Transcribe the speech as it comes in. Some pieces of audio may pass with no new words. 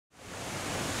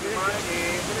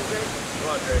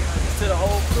To the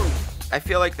whole crew. I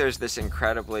feel like there's this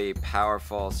incredibly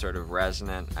powerful, sort of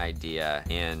resonant idea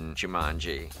in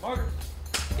Jumanji.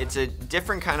 It's a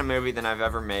different kind of movie than I've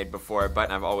ever made before,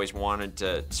 but I've always wanted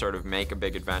to sort of make a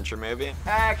big adventure movie.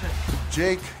 Action.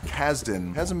 Jake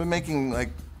Kasdan hasn't been making,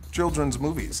 like, children's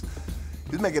movies.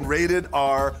 He's making rated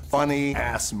R,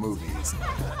 funny-ass movies.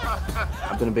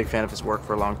 I've been a big fan of his work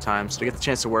for a long time, so to get the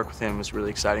chance to work with him was really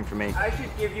exciting for me. I should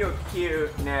give you a cue,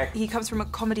 Nick. He comes from a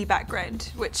comedy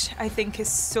background, which I think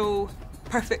is so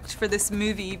perfect for this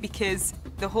movie because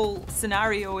the whole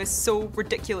scenario is so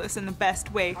ridiculous in the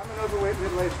best way. I'm an overweight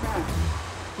middle-aged man.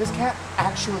 This can't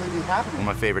actually be happening. One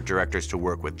of my favorite directors to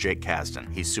work with, Jake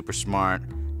Kasdan. He's super smart.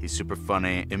 He's super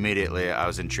funny. Immediately, I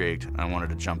was intrigued. I wanted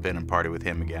to jump in and party with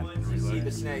him again. Once you see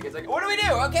the snake, it's like, what do we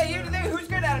do? Okay, you do. Who's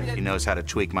good at it? He knows how to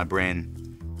tweak my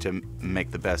brain to make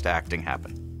the best acting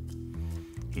happen.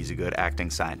 He's a good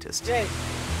acting scientist. Jake,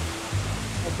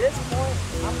 at this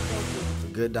point, I'm thinking...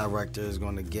 A good director is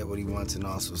going to get what he wants and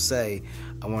also say,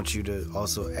 I want you to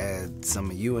also add some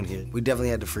of you in here. We definitely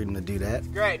had the freedom to do that.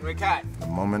 Great, we cut. The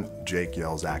moment Jake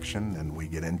yells action and we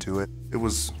get into it, it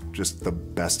was just the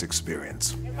best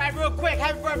experience. Everybody, real quick,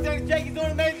 happy birthday to Jake. He's doing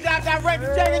an amazing job.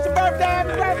 Director Jake, it's your birthday.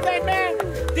 Happy birthday, man.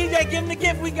 DJ, give him the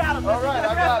gift. We got him. All right,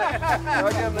 I got it. I'll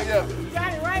give him the gift.